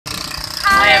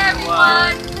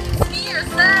everyone! It's me,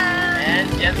 Rocelle! And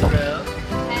Jezrelle.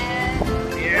 And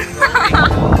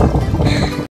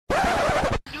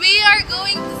we are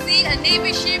going to see a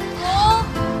Navy ship called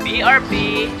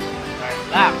BRP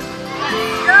TARLAC.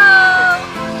 Let's go!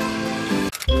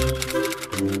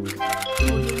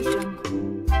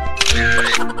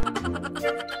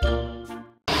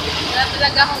 Wala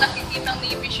talaga akong nakikitang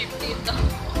Navy ship dito.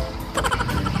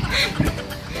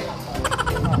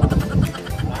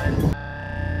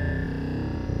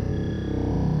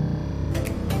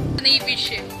 Navy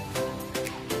ship.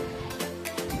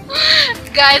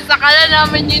 Guys, akala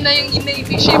naman yun na yung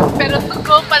Navy ship, pero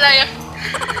tugo pala yung...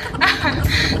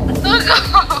 Tugo!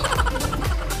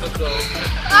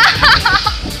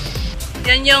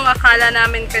 Yan yung akala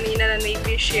namin kanina na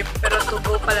Navy ship, pero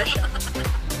tugo pala siya.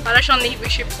 Para siyang Navy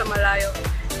ship sa malayo.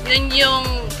 Yan yung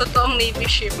totoong Navy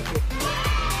ship.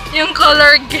 Yung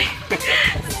color game.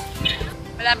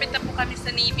 Malapit na po kami sa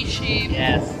Navy ship.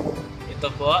 Yes. Ito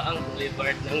po ang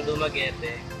boulevard ng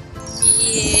Dumaguete.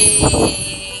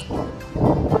 Yay!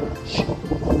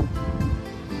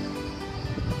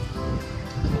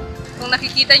 Kung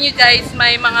nakikita nyo guys,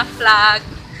 may mga flag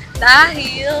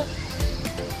dahil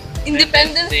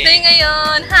Independence Day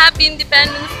ngayon! Happy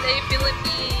Independence Day,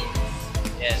 Philippines!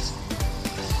 Yes.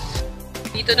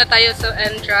 Dito na tayo sa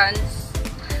entrance.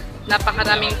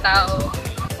 Napakaraming tao.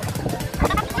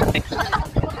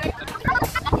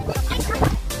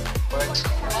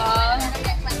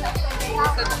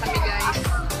 Isa na kami guys.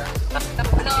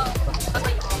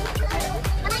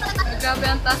 Grabe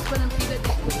ang taas pa ng pila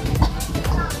dito.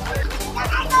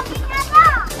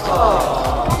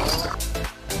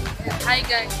 Hi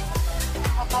guys.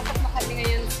 Makapasok na kami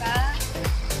ngayon sa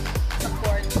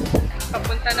port.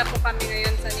 Papunta na po kami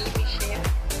ngayon sa Navy ship.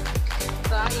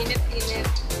 So ang init-init.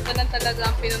 Ito lang talaga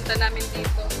ang pinunta namin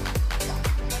dito.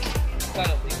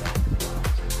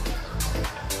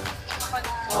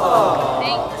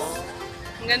 Thanks.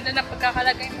 Ang ganda na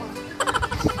pagkakalagay mo.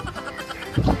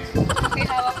 Okay,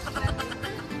 hawak ko na.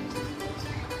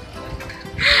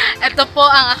 Ito po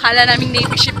ang akala naming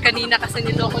Navy ship kanina kasi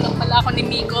niloko lang pala ako ni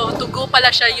Miko. Tugo pala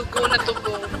siya, yung go na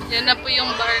tugo. Yan na po yung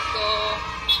barko.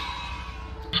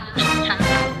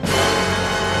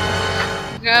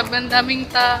 Grabe, ang daming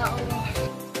tao.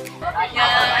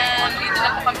 Yan, dito na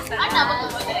po kami sa trial.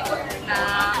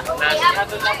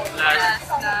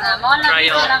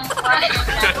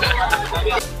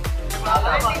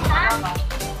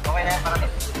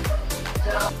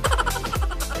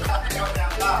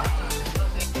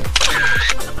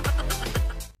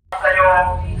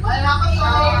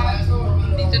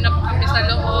 Dito na po kami sa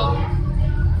loob.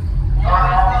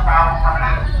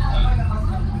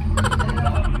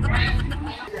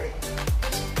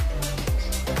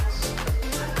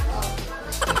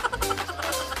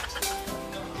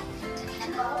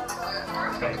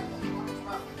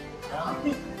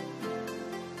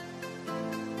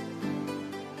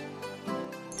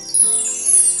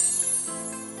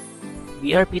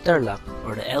 BRP TARLAC,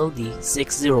 or the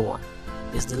LD-601,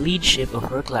 is the lead ship of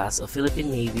her class of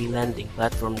Philippine Navy landing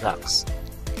platform docks.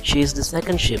 She is the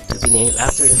second ship to be named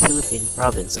after the Philippine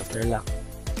province of Tarlac,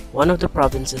 one of the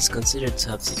provinces considered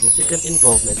to have significant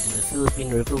involvement in the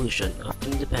Philippine Revolution of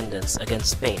Independence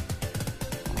against Spain.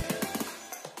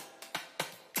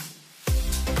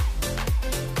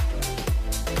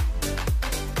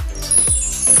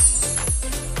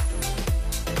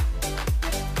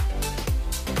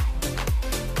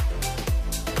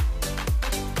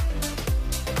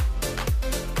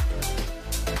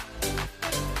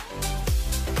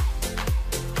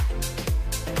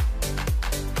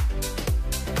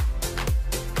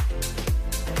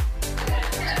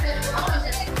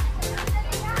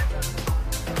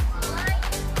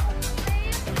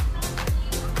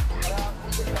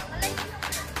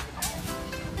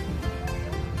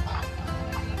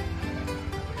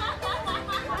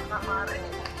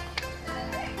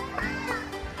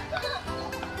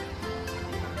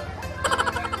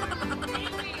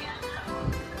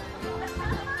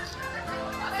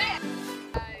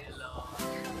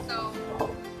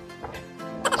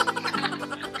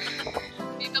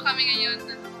 Kami ngayon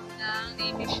sa loob ng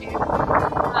Navy ship.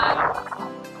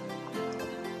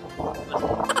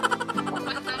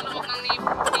 Basta ang loob ng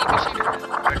Navy ship.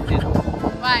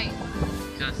 Why?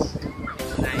 Because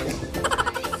it's nice.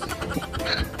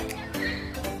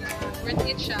 Worth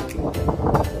it siya.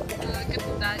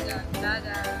 Dagat.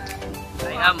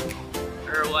 I am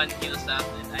Erwan Yusuf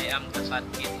and I am the fat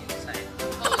kid inside.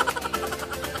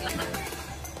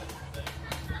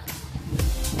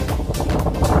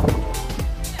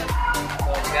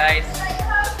 Guys,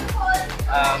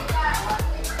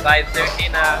 5:30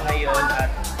 na ngayon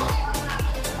at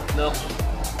bundok.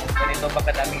 Ganito pa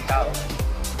kadaming tao.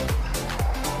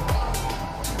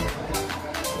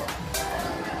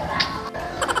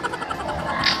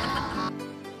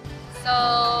 So,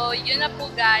 yun na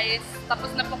po guys. Tapos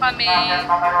na po kami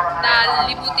na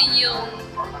libutin yung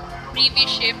Navy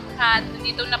ship at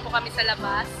dito na po kami sa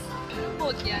labas.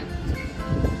 Food yan.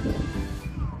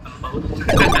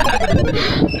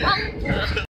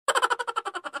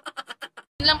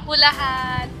 Yun lang po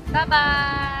lahat.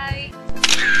 Bye-bye!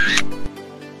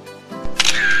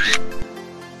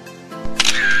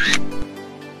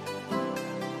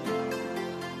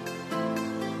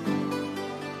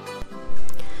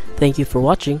 Thank you for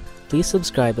watching. Please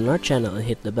subscribe on our channel and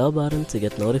hit the bell button to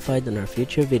get notified on our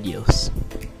future videos.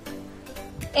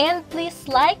 And please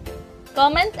like,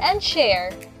 comment, and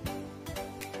share.